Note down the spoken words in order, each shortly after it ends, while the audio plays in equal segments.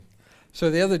So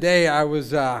the other day I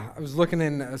was looking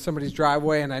in somebody's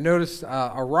driveway and I noticed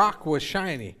a rock was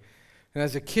shiny. And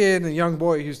as a kid, a young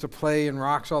boy who used to play in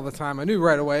rocks all the time, I knew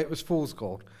right away it was fool's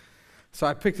gold. So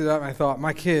I picked it up and I thought,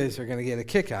 my kids are going to get a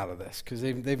kick out of this because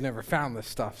they've never found this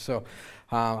stuff. So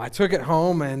I took it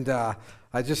home and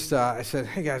I said,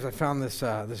 hey guys, I found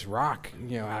this rock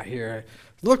out here.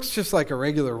 It looks just like a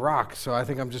regular rock, so I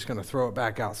think I'm just going to throw it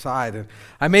back outside. And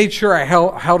I made sure I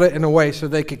held it in a way so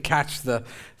they could catch the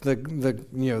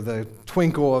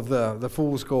twinkle of the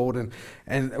fool's gold.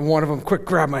 And one of them quick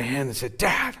grabbed my hand and said,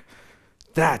 Dad,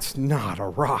 that's not a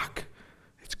rock.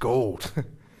 It's gold.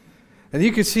 And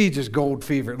you could see just gold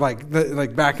fever, like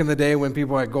back in the day when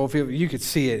people had gold fever, you could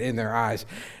see it in their eyes.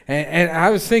 And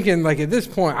I was thinking, like at this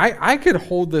point, I could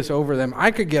hold this over them. I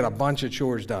could get a bunch of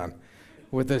chores done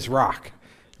with this rock.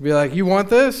 Be like, you want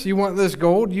this? You want this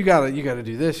gold? You gotta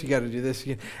do this. You gotta do this.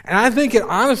 And I think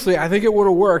it would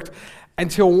have worked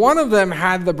until one of them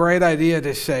had the bright idea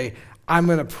to say, I'm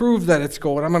going to prove that it's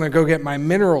gold. I'm going to go get my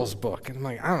minerals book. And I'm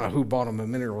like, I don't know who bought him a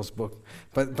minerals book,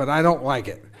 but I don't like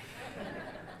it.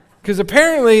 Because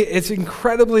apparently it's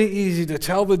incredibly easy to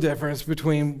tell the difference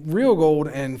between real gold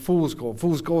and fool's gold.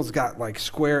 Fool's gold's got like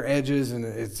square edges, and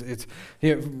it's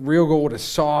real gold is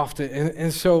soft,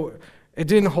 and so it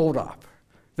didn't hold up.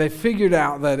 They figured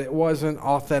out that it wasn't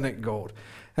authentic gold.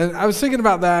 And I was thinking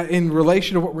about that in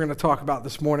relation to what we're going to talk about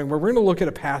this morning, where we're going to look at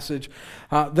a passage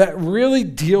that really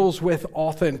deals with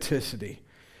authenticity.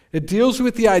 It deals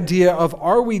with the idea of,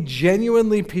 are we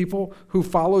genuinely people who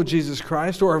follow Jesus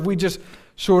Christ, or have we just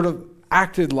sort of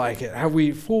acted like it? Have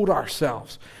we fooled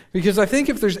ourselves? Because I think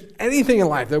if there's anything in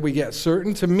life that we get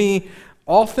certain, to me,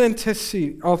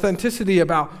 authenticity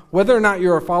about whether or not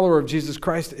you're a follower of Jesus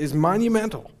Christ is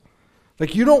monumental.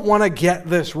 Like, you don't want to get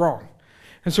this wrong.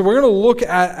 And so we're going to look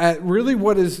at really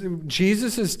what is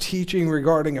Jesus' teaching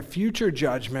regarding a future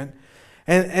judgment.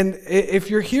 And if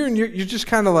you're here and you're just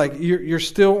kind of like, you're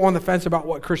still on the fence about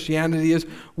what Christianity is,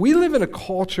 we live in a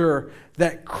culture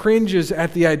that cringes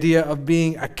at the idea of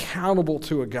being accountable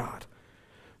to a God.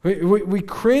 We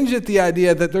cringe at the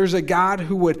idea that there's a God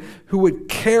who would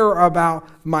care about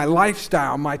my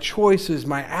lifestyle, my choices,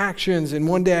 my actions, and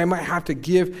one day I might have to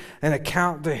give an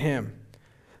account to him.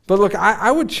 But look,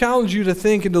 I would challenge you to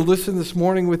think and to listen this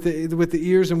morning with the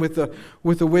ears and with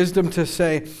the wisdom to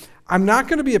say, I'm not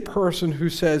going to be a person who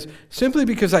says, simply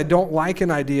because I don't like an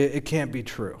idea, it can't be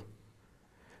true.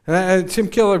 And Tim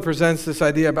Keller presents this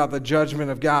idea about the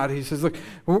judgment of God. He says, look,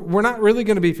 we're not really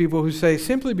going to be people who say,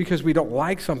 simply because we don't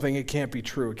like something, it can't be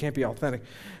true, it can't be authentic.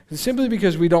 And simply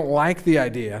because we don't like the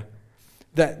idea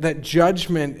that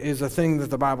judgment is a thing that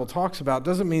the Bible talks about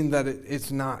doesn't mean that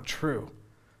it's not true.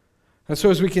 And so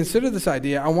as we consider this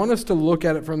idea, I want us to look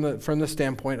at it from the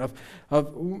standpoint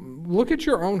of look at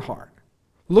your own heart.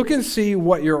 Look and see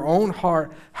what your own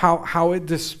heart, how it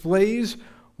displays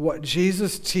what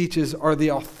Jesus teaches are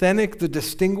the authentic, the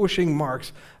distinguishing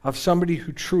marks of somebody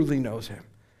who truly knows him.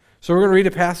 So we're going to read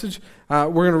a passage.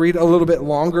 We're going to read a little bit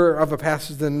longer of a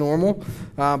passage than normal,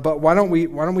 but why don't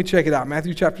we check it out?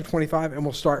 Matthew chapter 25, and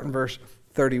we'll start in verse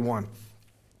 31.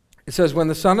 It says, when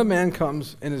the Son of Man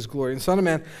comes in his glory, and Son of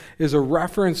Man is a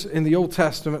reference in the Old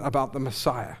Testament about the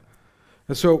Messiah.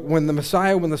 And so when the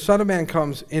Son of Man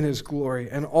comes in his glory,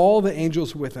 and all the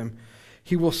angels with him,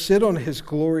 he will sit on his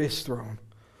glorious throne.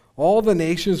 All the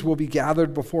nations will be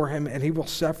gathered before him, and he will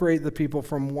separate the people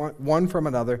from one from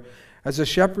another, as a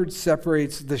shepherd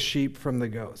separates the sheep from the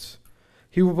goats.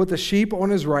 He will put the sheep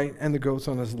on his right and the goats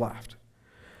on his left.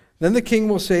 Then the king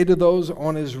will say to those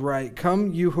on his right,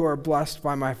 come, you who are blessed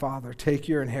by my Father, take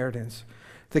your inheritance,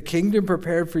 the kingdom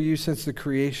prepared for you since the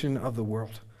creation of the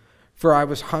world. For I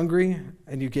was hungry,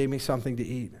 and you gave me something to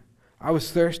eat. I was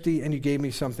thirsty, and you gave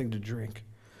me something to drink.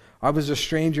 I was a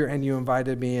stranger, and you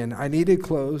invited me in. I needed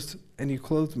clothes, and you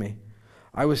clothed me.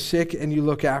 I was sick, and you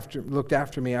looked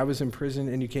after me. I was in prison,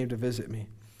 and you came to visit me.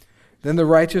 Then the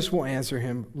righteous will answer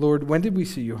him, Lord, when did we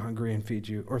see you hungry and feed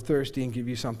you, or thirsty and give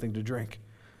you something to drink?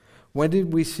 When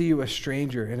did we see you a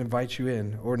stranger and invite you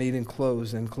in, or needing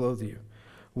clothes and clothe you?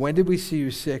 When did we see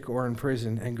you sick or in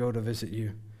prison and go to visit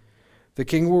you? The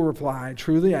king will reply,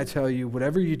 truly I tell you,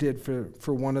 whatever you did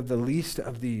for one of the least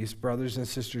of these brothers and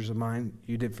sisters of mine,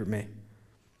 you did for me.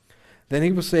 Then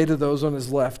he will say to those on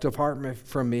his left, depart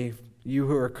from me, you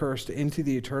who are cursed, into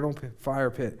the eternal fire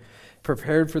pit,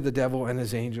 prepared for the devil and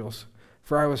his angels.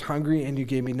 For I was hungry, and you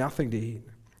gave me nothing to eat.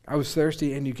 I was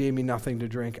thirsty, and you gave me nothing to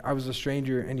drink. I was a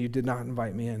stranger, and you did not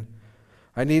invite me in.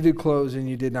 I needed clothes, and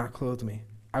you did not clothe me.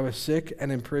 I was sick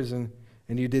and in prison,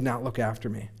 and you did not look after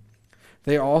me.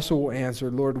 They also will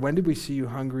answer, Lord, when did we see you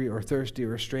hungry or thirsty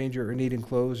or a stranger or needing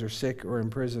clothes or sick or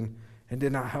in prison and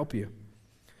did not help you?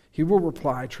 He will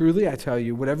reply, truly I tell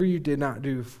you, whatever you did not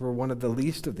do for one of the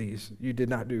least of these, you did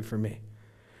not do for me.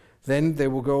 Then they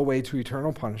will go away to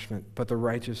eternal punishment, but the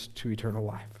righteous to eternal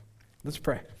life. Let's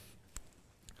pray.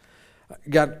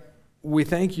 God, we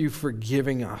thank you for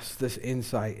giving us this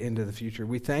insight into the future.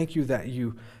 We thank you that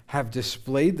you have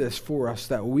displayed this for us,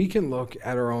 that we can look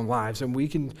at our own lives and we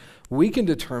can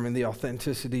determine the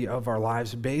authenticity of our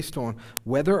lives based on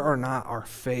whether or not our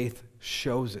faith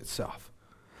shows itself.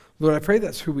 Lord, I pray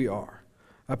that's who we are.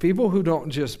 A people who don't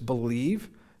just believe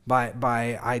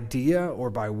by idea or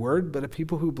by word, but a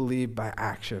people who believe by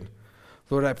action.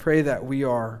 Lord, I pray that we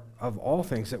are, of all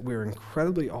things, that we're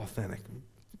incredibly authentic.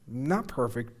 Not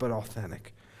perfect, but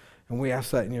authentic. And we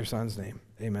ask that in your Son's name.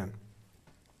 Amen.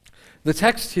 The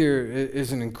text here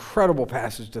is an incredible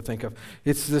passage to think of.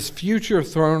 It's this future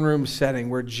throne room setting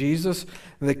where Jesus,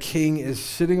 the King, is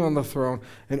sitting on the throne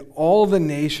and all the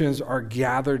nations are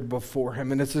gathered before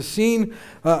him. And it's a scene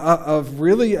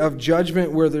of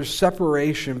judgment where there's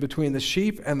separation between the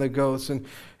sheep and the goats. And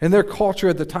in their culture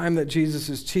at the time that Jesus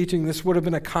is teaching, this would have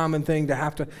been a common thing to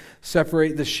have to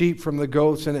separate the sheep from the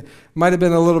goats. And it might have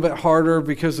been a little bit harder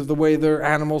because of the way their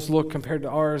animals look compared to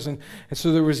ours. And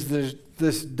so there was this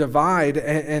divide.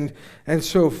 And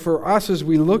so for us, as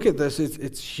we look at this,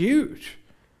 it's huge.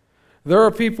 There are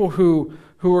people who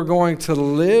are going to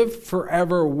live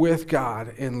forever with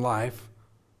God in life.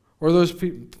 Or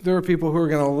there are people who are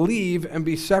going to leave and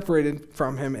be separated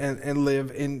from him and live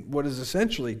in what is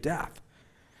essentially death.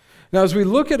 Now, as we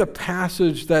look at a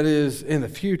passage that is in the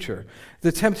future,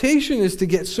 the temptation is to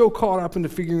get so caught up into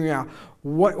figuring out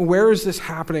where is this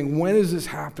happening, when is this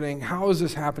happening, how is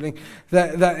this happening,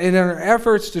 that in our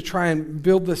efforts to try and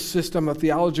build this system of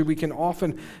theology, we can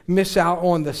often miss out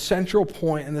on the central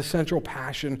point and the central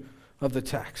passion of the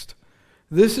text.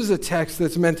 This is a text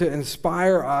that's meant to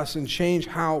inspire us and change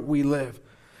how we live.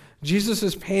 Jesus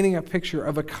is painting a picture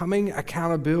of a coming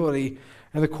accountability.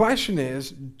 And the question is,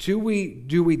 do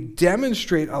we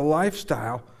demonstrate a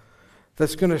lifestyle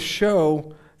that's going to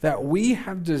show that we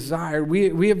have desired,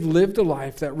 we have lived a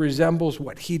life that resembles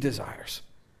what he desires?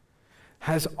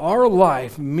 Has our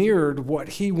life mirrored what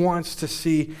he wants to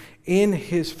see in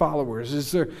his followers?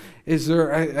 Is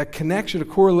there a connection, a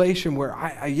correlation where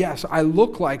I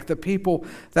look like the people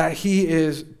that he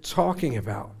is talking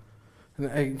about? And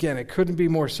again, it couldn't be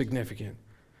more significant.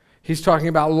 He's talking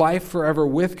about life forever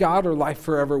with God or life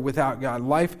forever without God.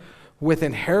 Life with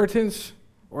inheritance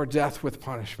or death with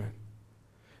punishment.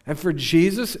 And for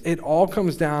Jesus, it all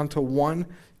comes down to one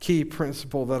key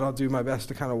principle that I'll do my best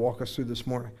to kind of walk us through this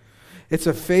morning. It's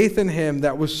a faith in him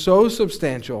that was so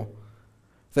substantial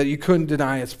that you couldn't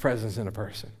deny its presence in a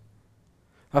person.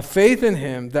 A faith in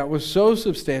him that was so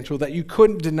substantial that you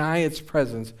couldn't deny its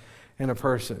presence in a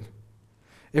person.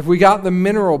 If we got the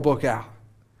mineral book out,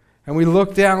 and we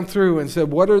looked down through and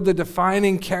said, what are the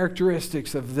defining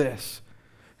characteristics of this?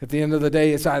 At the end of the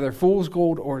day, it's either fool's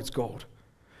gold or it's gold.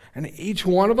 And each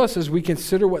one of us, as we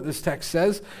consider what this text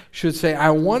says, should say,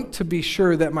 I want to be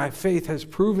sure that my faith has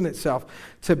proven itself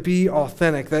to be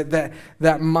authentic,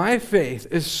 that my faith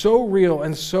is so real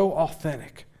and so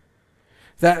authentic,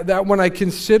 that when I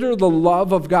consider the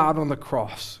love of God on the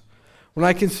cross, when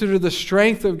I consider the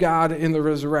strength of God in the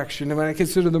resurrection, and when I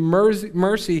consider the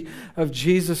mercy of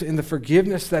Jesus in the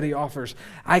forgiveness that he offers,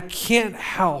 I can't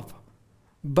help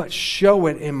but show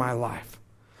it in my life.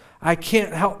 I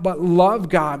can't help but love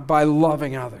God by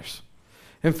loving others.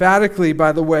 Emphatically,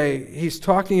 by the way, he's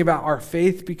talking about our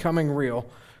faith becoming real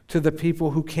to the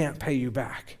people who can't pay you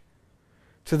back,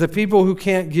 to the people who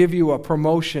can't give you a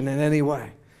promotion in any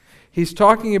way. He's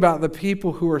talking about the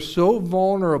people who are so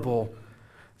vulnerable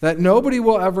that nobody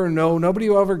will ever know, nobody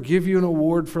will ever give you an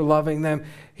award for loving them.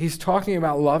 He's talking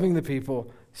about loving the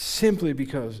people simply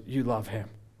because you love him.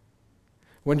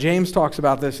 When James talks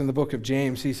about this in the book of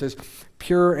James, he says,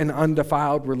 pure and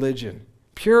undefiled religion.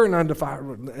 Pure and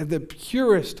undefiled, the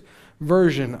purest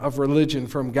version of religion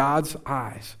from God's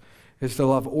eyes is to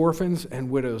love orphans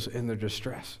and widows in their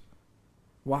distress.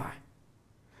 Why?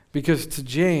 Because to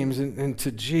James and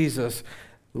to Jesus,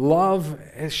 love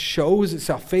shows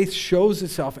itself, faith shows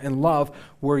itself in love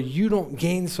where you don't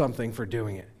gain something for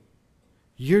doing it.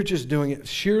 You're just doing it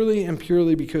surely and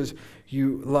purely because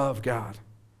you love God.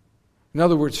 In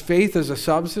other words, faith as a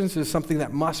substance is something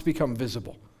that must become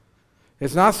visible.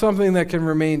 It's not something that can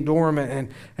remain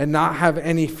dormant and not have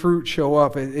any fruit show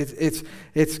up.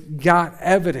 It's got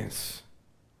evidence.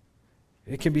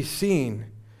 It can be seen.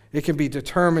 It can be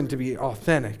determined to be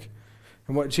authentic.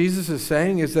 And what Jesus is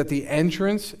saying is that the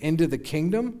entrance into the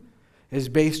kingdom is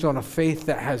based on a faith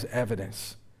that has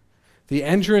evidence. The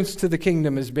entrance to the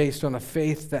kingdom is based on a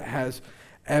faith that has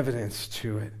evidence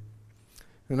to it.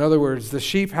 In other words, the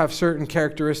sheep have certain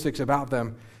characteristics about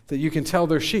them that you can tell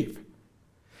they're sheep.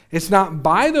 It's not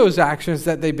by those actions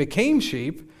that they became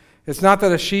sheep. It's not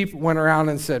that a sheep went around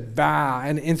and said, bah,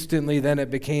 and instantly then it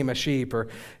became a sheep, or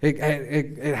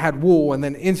it had wool and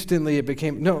then instantly it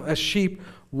became, no, a sheep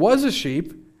was a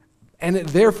sheep, and it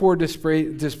therefore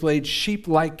displayed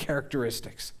sheep-like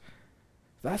characteristics.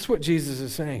 That's what Jesus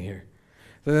is saying here.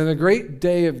 That in the great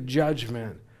day of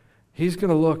judgment, he's going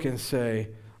to look and say,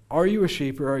 are you a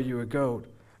sheep or are you a goat?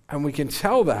 And we can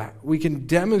tell that, we can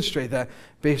demonstrate that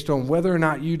based on whether or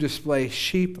not you display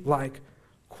sheep-like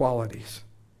qualities.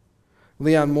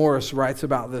 Leon Morris writes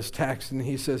about this text, and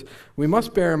he says, we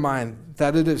must bear in mind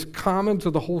that it is common to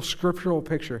the whole scriptural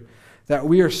picture that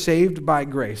we are saved by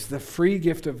grace, the free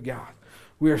gift of God.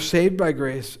 We are saved by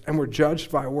grace, and we're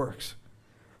judged by works.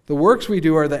 The works we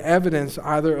do are the evidence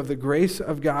either of the grace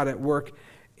of God at work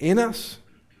in us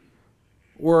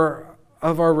or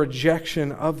of our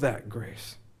rejection of that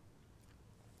grace.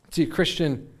 See, a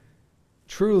Christian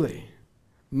truly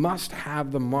must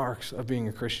have the marks of being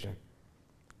a Christian.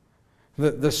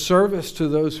 The service to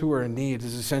those who are in need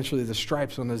is essentially the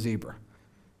stripes on a zebra.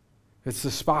 It's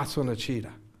the spots on a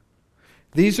cheetah.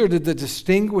 These are the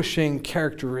distinguishing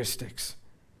characteristics.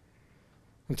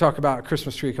 We talk about a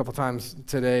Christmas tree a couple times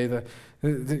today.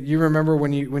 You remember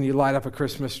when you light up a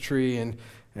Christmas tree,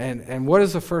 and what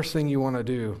is the first thing you want to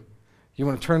do? You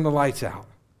want to turn the lights out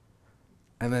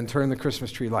and then turn the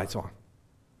Christmas tree lights on.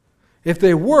 If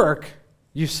they work,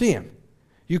 you see them.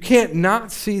 You can't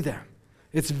not see them.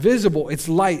 It's visible, it's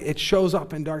light, it shows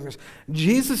up in darkness.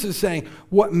 Jesus is saying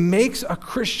what makes a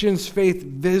Christian's faith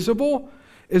visible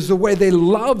is the way they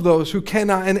love those who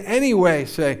cannot in any way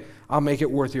say, I'll make it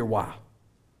worth your while.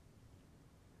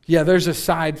 Yeah, there's a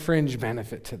side fringe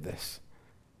benefit to this.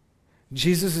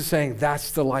 Jesus is saying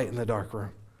that's the light in the dark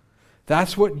room.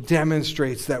 That's what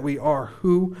demonstrates that we are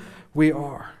who we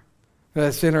are.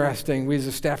 That's interesting. We as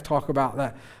a staff talk about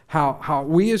that, how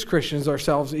we as Christians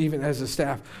ourselves, even as a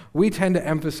staff, we tend to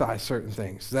emphasize certain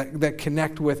things that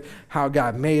connect with how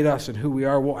God made us and who we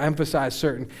are. We'll emphasize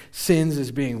certain sins as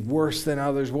being worse than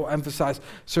others. We'll emphasize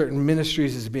certain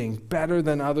ministries as being better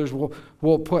than others.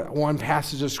 We'll put one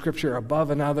passage of Scripture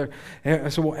above another.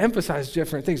 And so we'll emphasize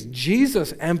different things.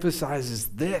 Jesus emphasizes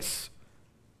this.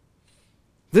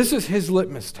 This is his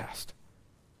litmus test.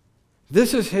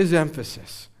 This is his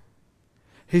emphasis.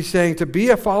 He's saying to be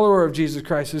a follower of Jesus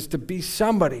Christ is to be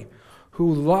somebody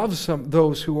who loves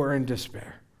those who are in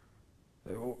despair.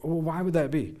 Well, why would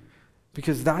that be?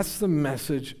 Because that's the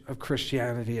message of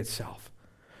Christianity itself.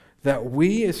 That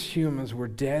we as humans were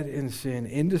dead in sin,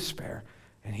 in despair,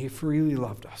 and he freely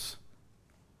loved us.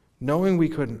 Knowing we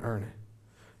couldn't earn it.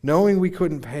 Knowing we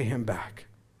couldn't pay him back.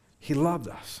 He loved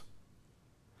us.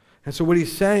 And so what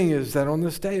he's saying is that on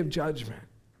this day of judgment,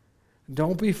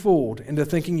 don't be fooled into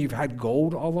thinking you've had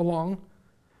gold all along,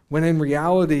 when in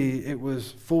reality it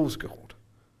was fool's gold.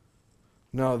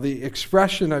 No, the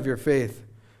expression of your faith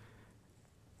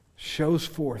shows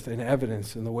forth in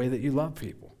evidence in the way that you love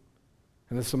people.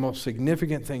 And it's the most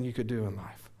significant thing you could do in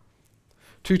life.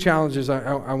 Two challenges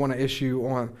I want to issue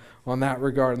on that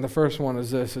regard. And the first one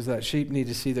is this, is that sheep need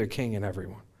to see their king in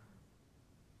everyone.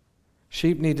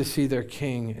 Sheep need to see their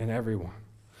king in everyone.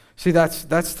 See, that's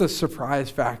the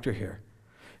surprise factor here.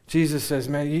 Jesus says,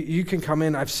 man, you can come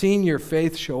in. I've seen your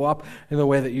faith show up in the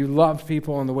way that you loved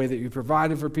people, in the way that you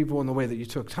provided for people, in the way that you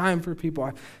took time for people.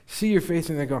 I see your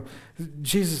faith, and they go,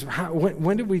 Jesus,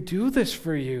 when did we do this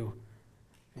for you?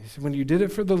 He said, when you did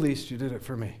it for the least, you did it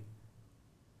for me.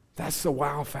 That's the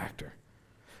wow factor.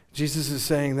 Jesus is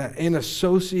saying that in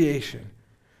association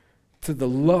to the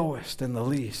lowest and the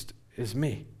least is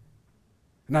me.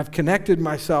 And I've connected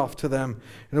myself to them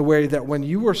in a way that when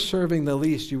you were serving the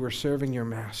least, you were serving your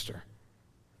master.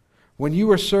 When you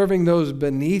were serving those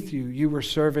beneath you, you were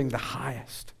serving the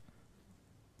highest.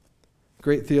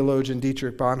 Great theologian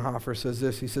Dietrich Bonhoeffer says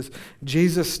this. He says,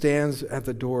 Jesus stands at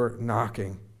the door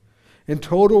knocking. In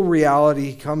total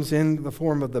reality, he comes in the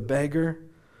form of the beggar,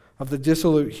 of the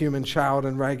dissolute human child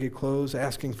in ragged clothes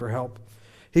asking for help.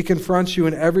 He confronts you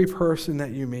in every person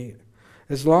that you meet.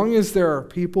 As long as there are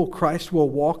people, Christ will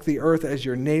walk the earth as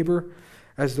your neighbor,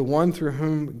 as the one through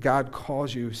whom God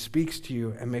calls you, speaks to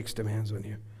you, and makes demands on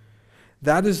you.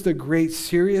 That is the great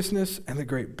seriousness and the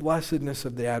great blessedness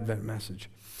of the Advent message.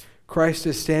 Christ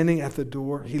is standing at the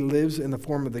door. He lives in the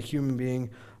form of the human being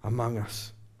among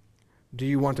us. Do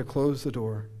you want to close the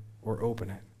door or open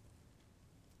it?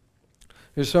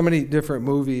 There's so many different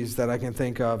movies that I can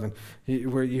think of,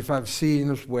 and where if I've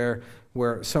seen where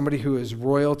where somebody who is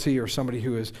royalty or somebody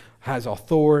who has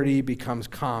authority becomes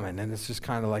common, and it's just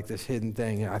kind of like this hidden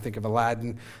thing. I think of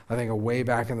Aladdin. I think of way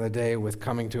back in the day with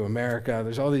Coming to America.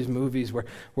 There's all these movies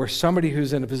where somebody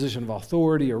who's in a position of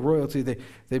authority or royalty,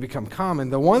 they become common.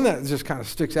 The one that just kind of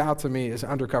sticks out to me is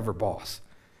Undercover Boss.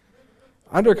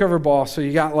 Undercover Boss, so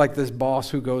you got like this boss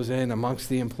who goes in amongst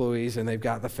the employees, and they've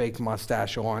got the fake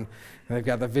mustache on, and they've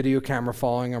got the video camera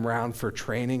following them around for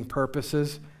training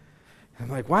purposes. I'm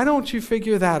like, why don't you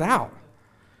figure that out?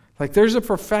 Like, there's a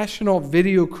professional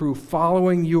video crew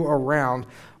following you around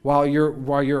while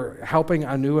you're helping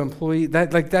a new employee.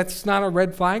 That's not a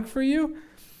red flag for you?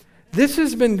 This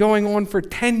has been going on for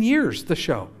 10 years, the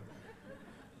show.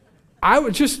 I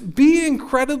would just be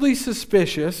incredibly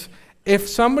suspicious if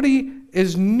somebody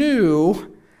is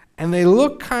new and they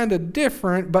look kind of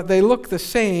different, but they look the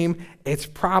same. It's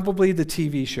probably the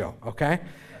TV show, okay?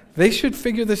 They should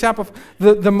figure this out.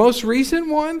 The most recent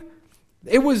one,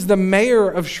 it was the mayor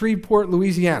of Shreveport,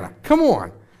 Louisiana. Come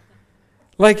on.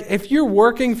 Like, if you're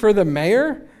working for the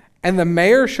mayor and the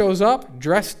mayor shows up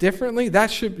dressed differently,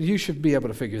 you should be able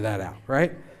to figure that out,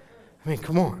 right? I mean,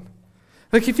 come on.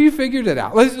 Like, if you figured it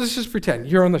out, let's just pretend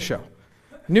you're on the show.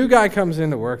 New guy comes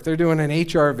into work. They're doing an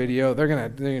HR video. They're gonna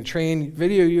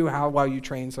video you while you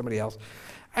train somebody else.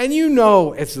 And you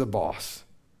know it's the boss.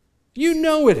 You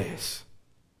know it is.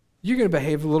 You're going to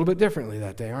behave a little bit differently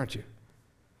that day, aren't you?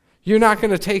 You're not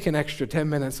going to take an extra 10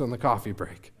 minutes on the coffee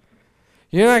break.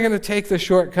 You're not going to take the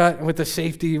shortcut with the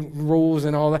safety rules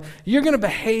and all that. You're going to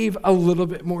behave a little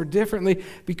bit more differently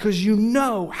because you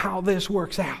know how this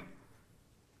works out.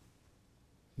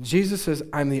 Jesus says,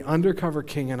 I'm the undercover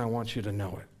king and I want you to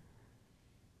know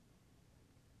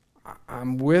it.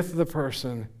 I'm with the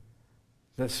person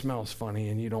that smells funny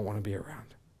and you don't want to be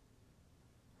around.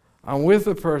 I'm with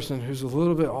a person who's a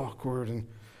little bit awkward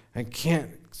and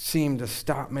can't seem to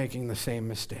stop making the same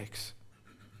mistakes.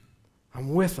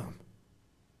 I'm with them.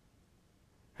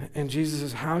 And Jesus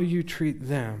says, how you treat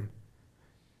them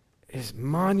is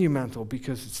monumental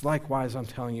because it's likewise, I'm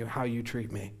telling you, how you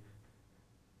treat me.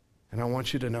 And I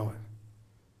want you to know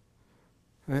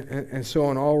it. And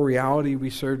so in all reality, we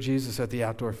serve Jesus at the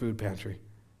outdoor food pantry.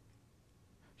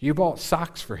 You bought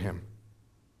socks for him.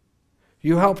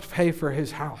 You helped pay for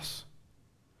his house.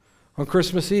 On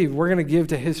Christmas Eve, we're going to give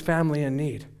to his family in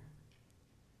need.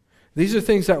 These are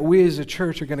things that we as a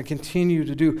church are going to continue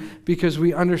to do because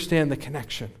we understand the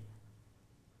connection.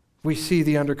 We see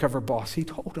the undercover boss. He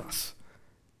told us.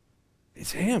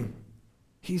 It's him.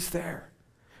 He's there.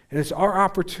 And it's our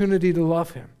opportunity to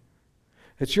love him.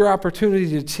 It's your opportunity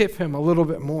to tip him a little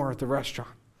bit more at the restaurant.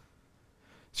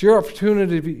 It's your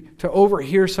opportunity to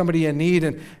overhear somebody in need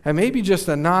and maybe just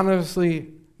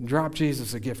anonymously drop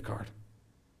Jesus a gift card.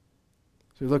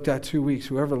 So we looked at 2 weeks.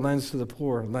 Whoever lends to the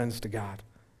poor lends to God.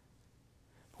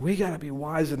 We got to be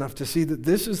wise enough to see that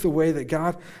this is the way that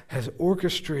God has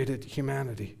orchestrated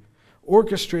humanity,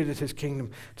 orchestrated his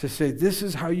kingdom, to say this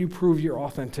is how you prove your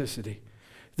authenticity.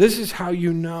 This is how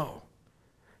you know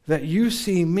that you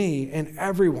see me in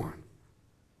everyone.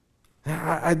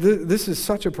 This is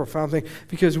such a profound thing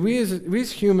because we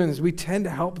as humans, we tend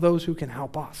to help those who can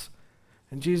help us.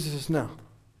 And Jesus says,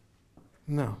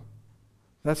 no,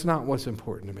 that's not what's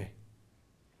important to me.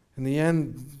 In the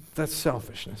end, that's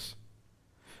selfishness.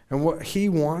 And what he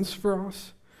wants for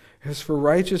us is for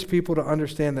righteous people to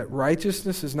understand that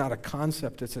righteousness is not a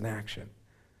concept, it's an action.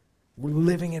 We're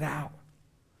living it out.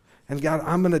 And God,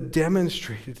 I'm going to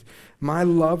demonstrate my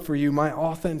love for you, my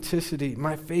authenticity,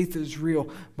 my faith is real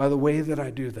by the way that I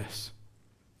do this.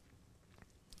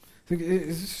 I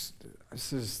was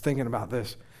just thinking about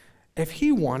this. If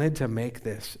he wanted to make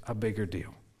this a bigger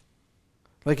deal,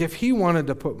 like if he wanted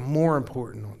to put more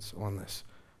importance on this,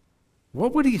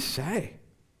 what would he say?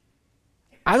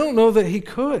 I don't know that he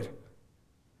could.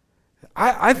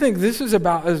 I think this is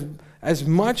about as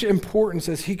much importance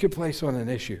as he could place on an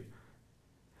issue.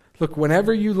 Look,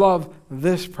 whenever you love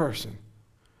this person,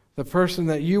 the person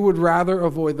that you would rather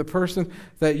avoid, the person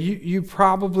that you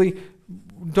probably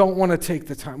don't want to take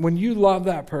the time, when you love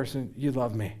that person, you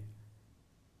love me.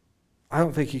 I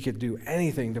don't think he could do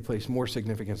anything to place more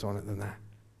significance on it than that.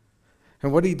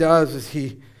 And what he does is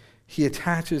he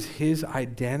attaches his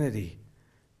identity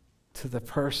to the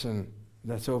person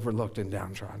that's overlooked and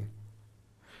downtrodden.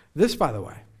 This, by the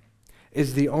way,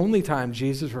 is the only time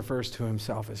Jesus refers to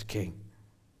himself as king.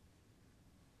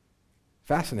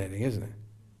 Fascinating, isn't it?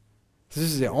 This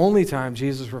is the only time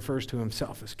Jesus refers to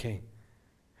himself as king.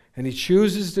 And he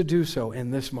chooses to do so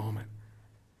in this moment,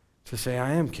 to say,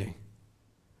 I am king.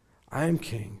 I am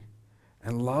king.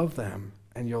 And love them,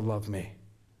 and you'll love me.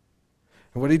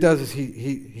 And what he does is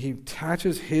he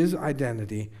attaches his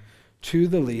identity to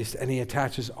the least, and he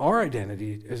attaches our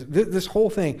identity. This whole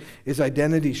thing is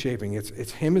identity shaping.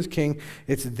 It's him as king,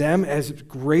 it's them as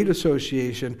great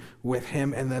association with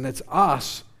him, and then it's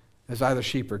us as either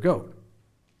sheep or goat.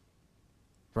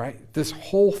 Right? This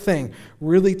whole thing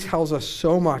really tells us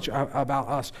so much about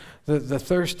us. The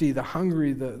thirsty, the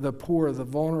hungry, the poor, the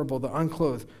vulnerable, the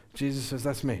unclothed. Jesus says,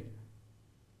 that's me.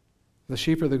 The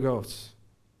sheep or the goats.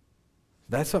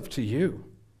 That's up to you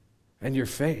and your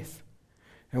faith.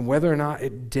 And whether or not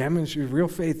it demonstrates, real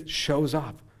faith shows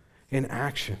up in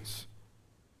actions.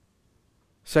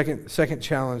 Second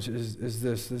challenge is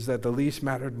that the least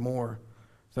mattered more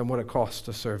than what it costs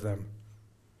to serve them.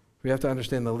 We have to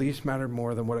understand the least mattered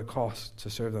more than what it costs to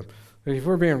serve them. If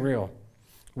we're being real,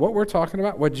 what we're talking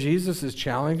about, what Jesus is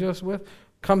challenging us with,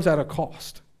 comes at a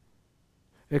cost.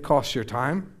 It costs your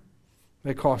time.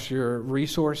 It costs your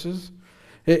resources.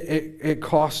 It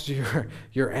costs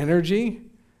your energy.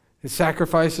 It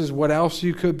sacrifices what else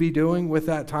you could be doing with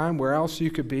that time, where else you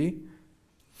could be.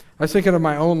 I was thinking of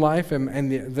my own life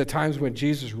and the times when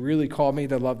Jesus really called me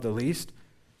to love the least,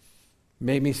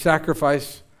 made me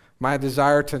sacrifice my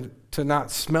desire to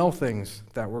not smell things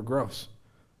that were gross.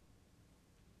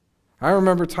 I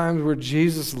remember times where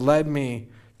Jesus led me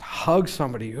to hug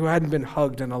somebody who hadn't been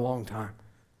hugged in a long time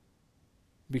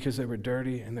because they were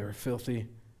dirty and they were filthy.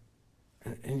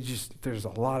 And just there's a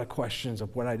lot of questions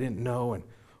of what I didn't know and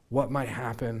what might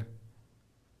happen.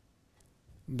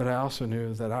 But I also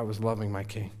knew that I was loving my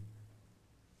King.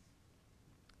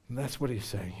 And that's what he's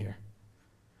saying here.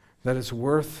 That it's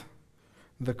worth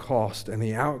the cost, and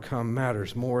the outcome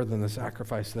matters more than the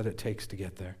sacrifice that it takes to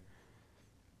get there.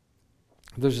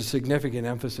 There's a significant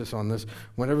emphasis on this.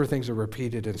 Whenever things are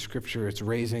repeated in Scripture, it's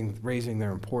raising their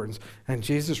importance. And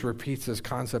Jesus repeats this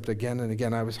concept again and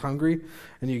again. I was hungry,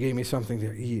 and you gave me something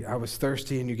to eat. I was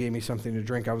thirsty, and you gave me something to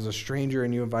drink. I was a stranger,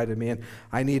 and you invited me in.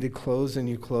 I needed clothes, and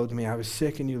you clothed me. I was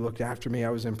sick, and you looked after me. I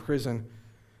was in prison,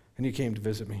 and you came to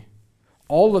visit me.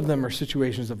 All of them are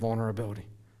situations of vulnerability.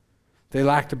 They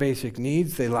lacked the basic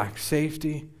needs. They lacked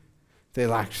safety. They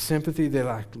lacked sympathy. They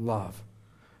lacked love.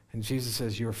 And Jesus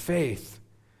says, your faith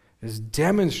is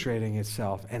demonstrating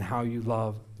itself in how you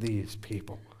love these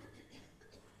people.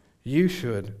 You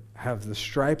should have the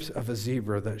stripes of a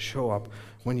zebra that show up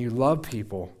when you love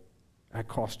people at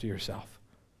cost to yourself.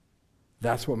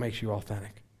 That's what makes you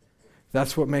authentic.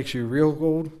 That's what makes you real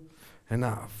gold and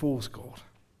not fool's gold.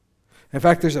 In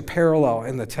fact, there's a parallel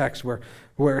in the text where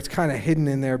it's kind of hidden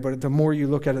in there, but the more you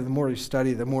look at it, the more you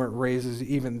study, the more it raises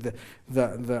even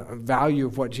the value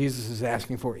of what Jesus is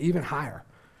asking for even higher.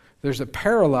 There's a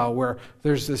parallel where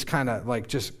there's this kind of like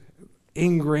just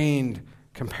ingrained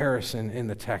comparison in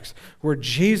the text where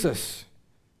Jesus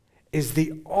is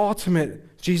the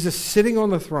ultimate, Jesus sitting on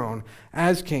the throne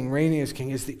as king, reigning as king,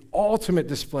 is the ultimate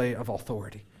display of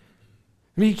authority.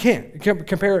 I mean, you can't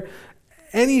compare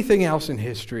anything else in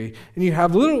history, and you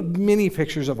have little mini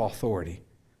pictures of authority.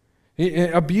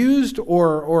 Abused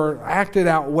or acted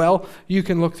out well, you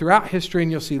can look throughout history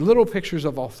and you'll see little pictures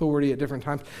of authority at different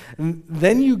times. And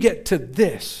then you get to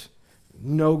this,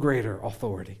 no greater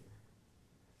authority.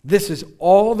 This is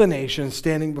all the nations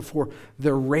standing before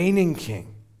the reigning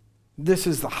king. This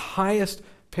is the highest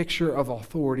picture of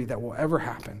authority that will ever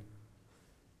happen.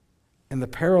 And the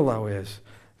parallel is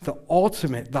the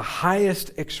ultimate, the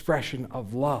highest expression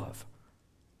of love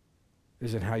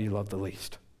is in how you love the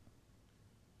least.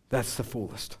 That's the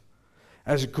fullest.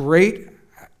 As great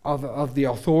of the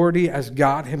authority as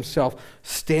God himself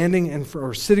standing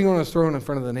or sitting on his throne in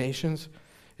front of the nations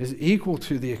is equal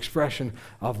to the expression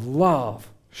of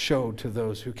love showed to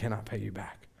those who cannot pay you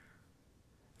back.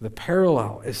 The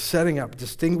parallel is setting up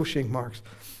distinguishing marks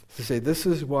to say this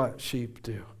is what sheep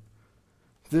do.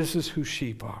 This is who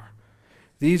sheep are.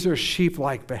 These are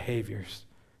sheep-like behaviors.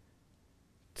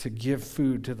 To give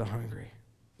food to the hungry,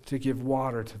 to give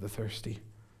water to the thirsty.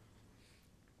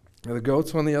 Now, the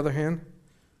goats, on the other hand,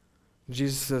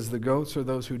 Jesus says the goats are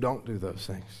those who don't do those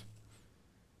things.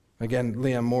 Again,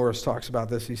 Liam Morris talks about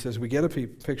this. He says, we get a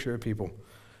picture of people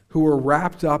who are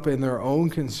wrapped up in their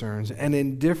own concerns and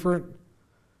indifferent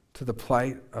to the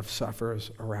plight of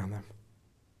sufferers around them.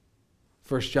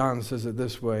 1 John says it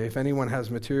this way, if anyone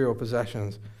has material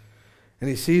possessions and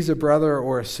he sees a brother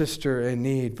or a sister in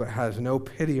need but has no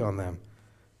pity on them,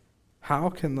 how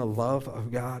can the love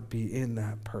of God be in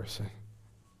that person?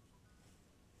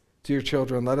 Dear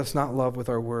children, let us not love with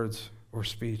our words or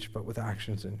speech, but with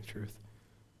actions and truth.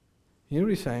 You know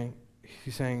what he's saying?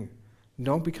 He's saying,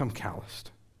 don't become calloused.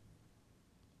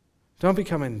 Don't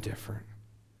become indifferent.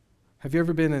 Have you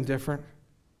ever been indifferent?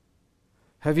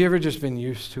 Have you ever just been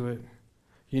used to it?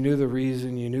 You knew the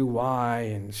reason, you knew why,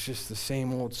 and it's just the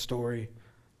same old story.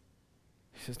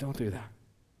 He says, don't do that.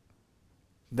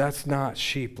 That's not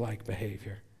sheep-like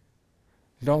behavior.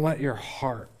 Don't let your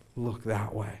heart look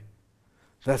that way.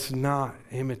 That's not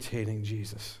imitating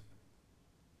Jesus.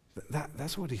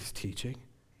 That's what he's teaching.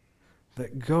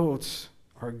 That goats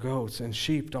are goats and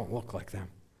sheep don't look like them.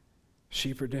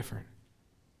 Sheep are different.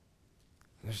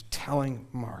 There's telling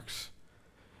marks.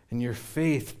 And your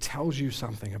faith tells you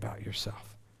something about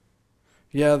yourself.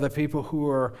 Yeah, the people who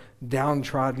are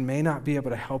downtrodden may not be able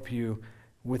to help you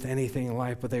with anything in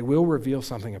life, but they will reveal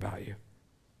something about you.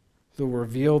 They'll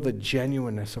reveal the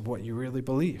genuineness of what you really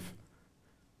believe.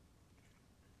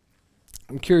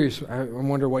 I'm curious, I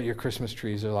wonder what your Christmas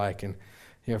trees are like. And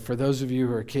for those of you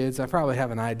who are kids, I probably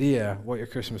have an idea what your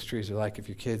Christmas trees are like if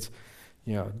your kids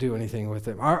do anything with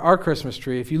them. Our Christmas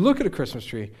tree, if you look at a Christmas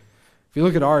tree, if you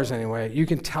look at ours anyway, you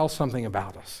can tell something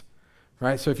about us,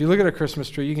 right? So if you look at a Christmas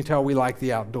tree, you can tell we like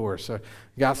the outdoors. So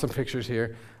we got some pictures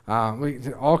here.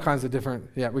 All kinds of different,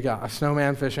 we got a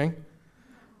snowman fishing.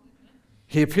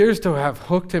 He appears to have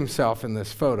hooked himself in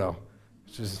this photo,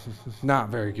 which is not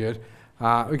very good.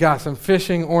 We got some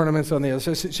fishing ornaments on the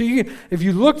other side. So you can, if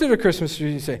you looked at a Christmas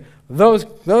tree, you say,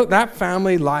 that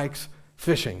family likes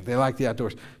fishing. They like the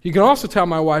outdoors. You can also tell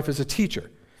my wife is a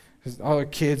teacher. All the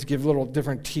kids give little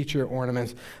different teacher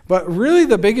ornaments. But really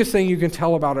the biggest thing you can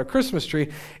tell about our Christmas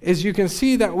tree is you can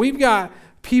see that we've got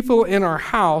people in our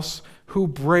house who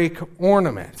break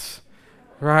ornaments,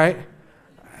 right?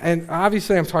 And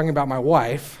obviously I'm talking about my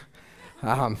wife.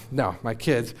 No, my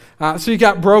kids. So you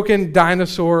got broken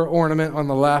dinosaur ornament on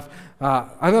the left.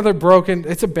 Another broken,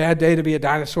 it's a bad day to be a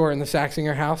dinosaur in the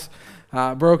Saxinger house.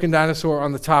 Broken dinosaur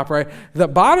on the top right. The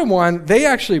bottom one, they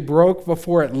actually broke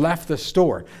before it left the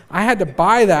store. I had to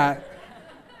buy that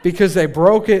because they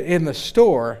broke it in the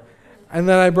store, and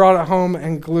then I brought it home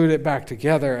and glued it back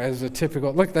together as a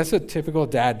typical, look, that's a typical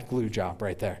dad glue job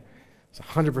right there. It's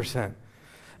 100%.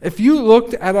 If you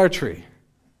looked at our tree,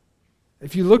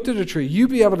 if you looked at a tree, you'd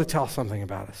be able to tell something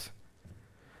about us.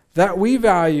 That we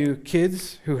value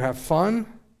kids who have fun,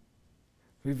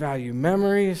 we value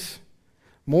memories,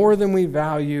 more than we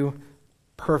value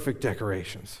perfect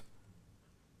decorations.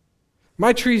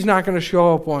 My tree's not going to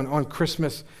show up on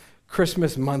Christmas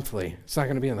monthly. It's not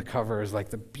going to be on the cover as like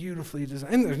the beautifully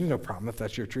designed. And there's no problem if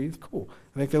that's your tree. It's cool.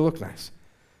 I think they look nice.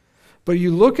 But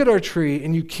you look at our tree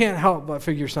and you can't help but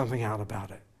figure something out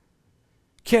about it.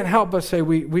 Can't help but say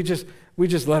we just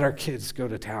let our kids go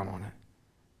to town on it.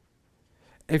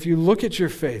 If you look at your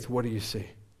faith, what do you see?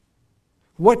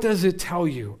 What does it tell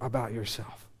you about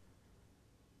yourself?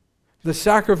 The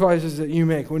sacrifices that you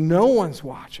make when no one's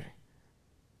watching.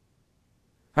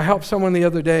 I helped someone the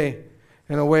other day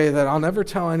in a way that I'll never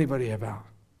tell anybody about.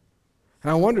 And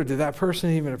I wondered, did that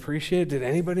person even appreciate it? Did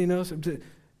anybody know?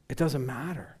 It doesn't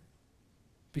matter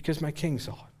because my King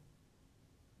saw it.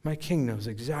 My King knows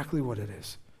exactly what it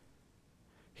is.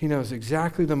 He knows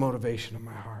exactly the motivation of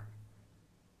my heart.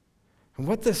 And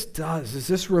what this does is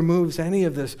this removes any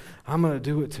of this, I'm going to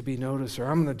do it to be noticed, or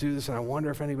I'm going to do this and I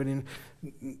wonder if anybody...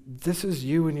 This is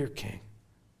you and your King.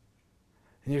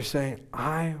 And you're saying,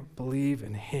 I believe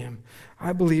in him.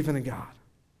 I believe in a God.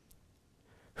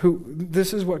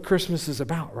 This is what Christmas is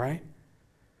about, right?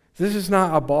 This is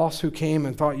not a boss who came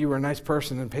and thought you were a nice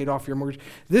person and paid off your mortgage.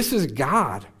 This is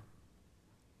God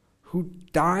who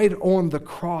died on the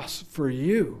cross for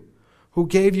you, who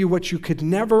gave you what you could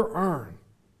never earn,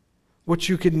 what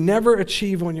you could never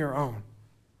achieve on your own,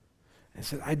 and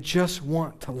said, I just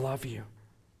want to love you.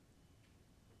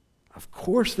 Of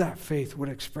course that faith would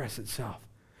express itself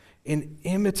in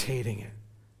imitating it.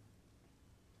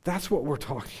 That's what we're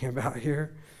talking about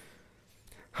here.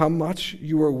 How much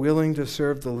you are willing to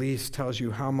serve the least tells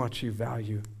you how much you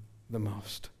value the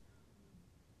most.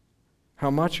 How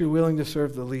much you're willing to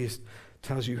serve the least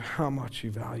tells you how much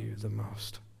you value the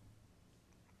most.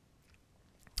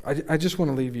 I just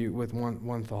want to leave you with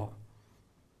one thought.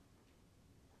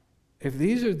 If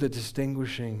these are the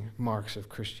distinguishing marks of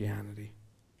Christianity,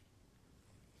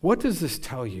 what does this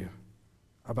tell you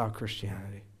about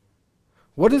Christianity?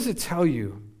 What does it tell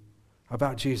you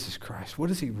about Jesus Christ? What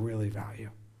does he really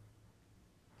value?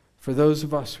 For those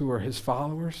of us who are his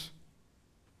followers,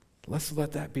 let's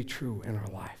let that be true in our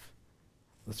life.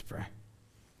 Let's pray.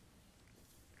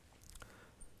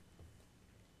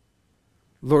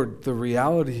 Lord, the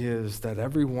reality is that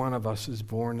every one of us is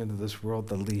born into this world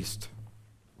the least.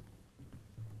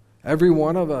 Every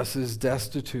one of us is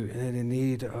destitute and in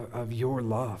need of your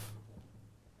love.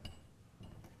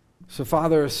 So,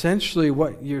 Father, essentially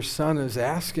what your Son is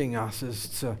asking us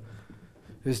is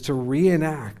to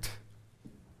reenact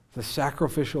the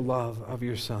sacrificial love of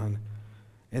your Son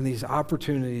in these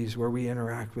opportunities where we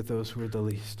interact with those who are the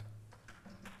least.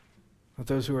 with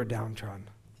those who are downtrodden.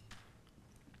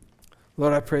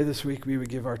 Lord, I pray this week we would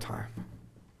give our time.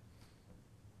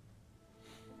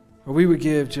 Or we would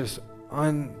give just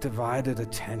undivided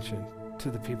attention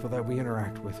to the people that we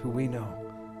interact with, who we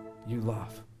know you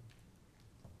love.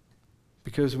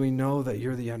 Because we know that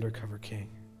you're the undercover king.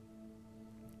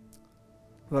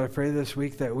 Lord, I pray this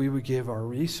week that we would give our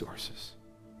resources.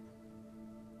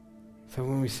 So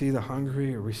when we see the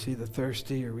hungry, or we see the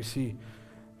thirsty, or we see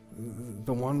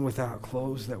the one without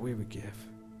clothes, that we would give.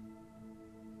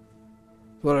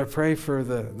 Lord, I pray for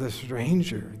the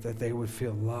stranger, that they would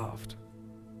feel loved.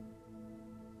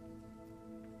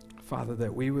 Father,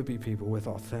 that we would be people with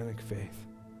authentic faith,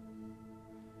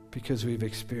 because we've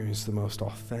experienced the most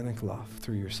authentic love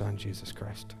through your Son, Jesus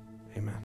Christ. Amen.